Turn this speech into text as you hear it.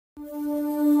You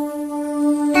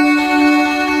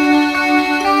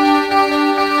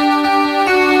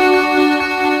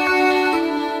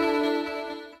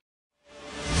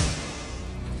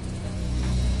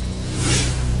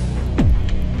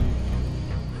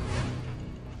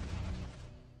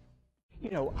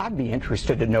know, I'd be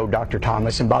interested to know, Dr.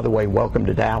 Thomas, and by the way, welcome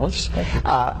to Dallas.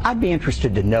 I'd be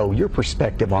interested to know your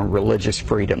perspective on religious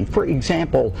freedom. For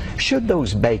example, should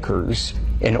those bakers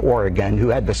in Oregon who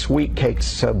had the Sweet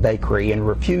Cakes Bakery and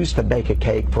refused to bake a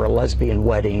cake for a lesbian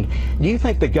wedding, do you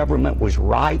think the government was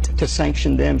right to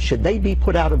sanction them? Should they be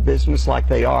put out of business like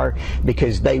they are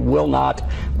because they will not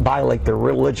violate their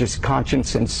religious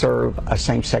conscience and serve a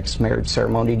same-sex marriage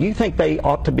ceremony? Do you think they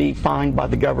ought to be fined by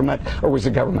the government, or was the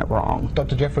government wrong?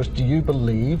 Dr. Jeffress, do you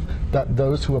believe that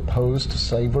those who opposed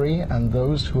slavery and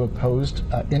those who opposed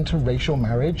interracial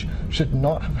marriage should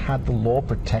not have had the law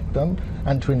protect them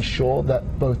and to ensure that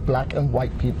both black and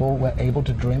white people were able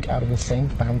to drink out of the same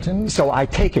fountain? So I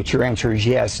take it your answer is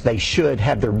yes, they should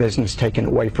have their business taken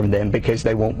away from them because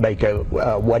they won't bake a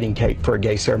wedding cake for a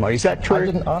gay ceremony. Is that true? I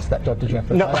didn't ask that, Dr.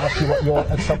 Jeffress. No. I asked you what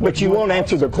your... But you won't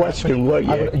answer the question, will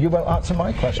you? You won't answer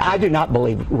my question. I do not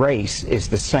believe race is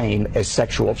the same as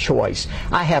sexual choice.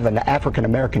 I have an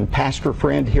African-American pastor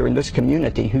friend here in this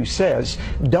community who says,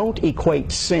 don't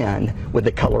equate sin with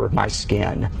the color of my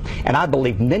skin. And I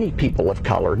believe many people of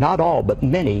color, not all, but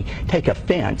many, take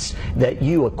offense that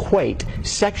you equate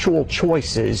sexual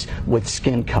choices with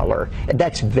skin color.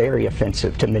 That's very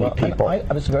offensive to many people.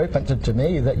 It's very offensive to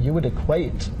me that you would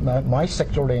equate my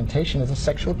sexual orientation as a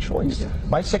sexual choice.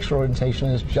 My sexual orientation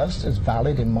is just as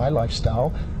valid in my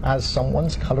lifestyle as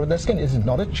someone's color of their skin. It is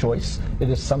not a choice. It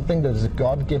is something that is a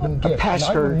God-given gift.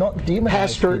 Pastor, and I will not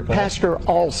demonize Pastor,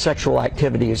 all sexual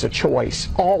activity is a choice.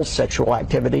 All sexual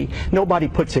activity. Nobody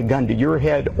puts a gun to your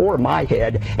head or my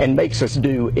head and makes us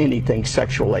do anything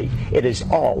sexually. It is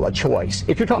all a choice.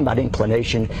 If you're talking about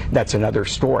inclination, that's another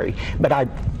story. But I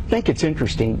think it's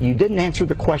interesting, you didn't answer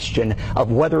the question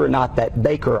of whether or not that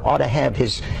baker ought to have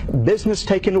his business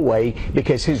taken away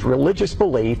because his religious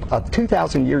belief of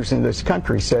 2,000 years in this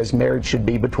country says marriage should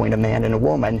be between a man and a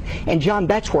woman. And John,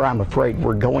 that's where I'm afraid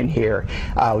we're going here.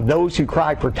 Those who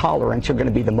cry for tolerance are going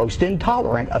to be the most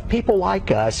intolerant of people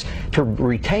like us to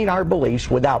retain our beliefs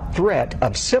without threat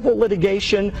of civil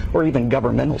litigation or even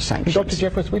governmental sanctions. Dr.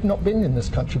 Jeffress, we've not been in this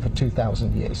country for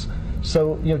 2,000 years.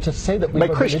 So, you know, to say that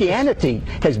But Christianity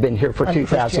has been here for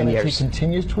 2,000 years. Christianity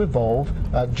continues to evolve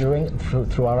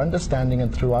through our understanding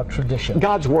and through our tradition.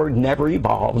 God's word never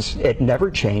evolves. It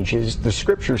never changes. The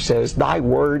scripture says, thy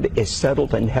word is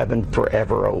settled in heaven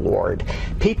forever, O Lord.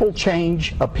 People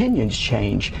change, opinions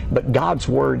change, but God's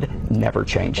word never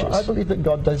changes. Well, I believe that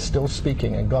God is still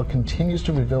speaking, and God continues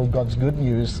to reveal God's good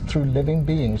news through living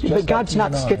beings. But God's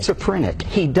not schizophrenic.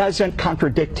 He doesn't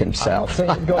contradict himself. I'm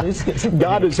not saying that God is schizophrenic.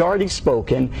 God has already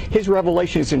spoken. His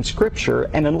revelation is in Scripture,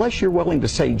 and unless you're willing to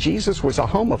say Jesus was a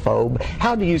homophobe,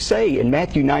 how do you say in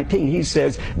Matthew 19 he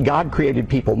says God created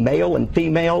people male and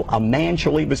female, a man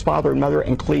shall leave his father and mother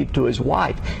and cleave to his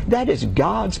wife? That is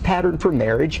God's pattern for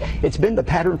marriage. It's been the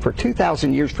pattern for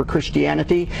 2,000 years for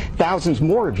Christianity, thousands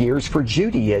more of years for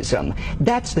Judaism.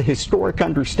 That's the historic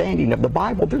understanding of the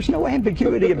Bible. There's no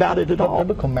ambiguity about it at all.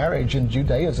 Biblical marriage in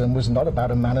Judaism was not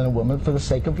about a man and a woman for the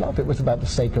sake of love. It was about the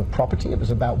sake of property. It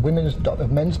was about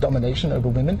men's domination over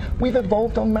women. We've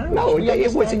evolved on marriage. No,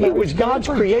 it was God's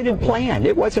created plan.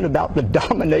 It wasn't about the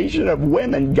domination of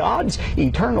women. God's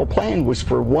eternal plan was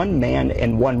for one man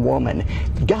and one woman.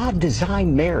 God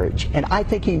designed marriage, and I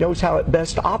think he knows how it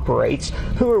best operates.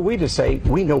 Who are we to say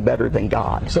we know better than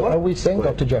God? So are we saying,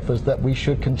 Dr. Jeffers, that we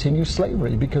should continue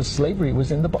slavery because slavery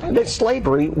was in the Bible? That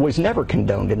slavery was never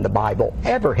condoned in the Bible.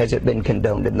 Ever has it been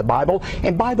condoned in the Bible.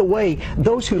 And by the way,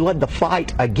 those who led the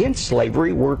fight against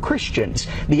slavery were Christians.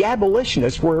 The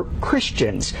abolitionists were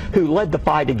Christians who led the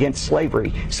fight against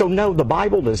slavery. So no, the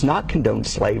Bible does not condone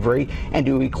slavery, and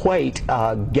to equate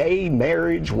gay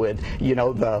marriage with, you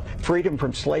know, the freedom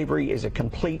from slavery is a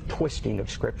complete twisting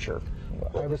of Scripture.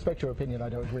 I respect your opinion. I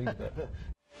don't agree with it.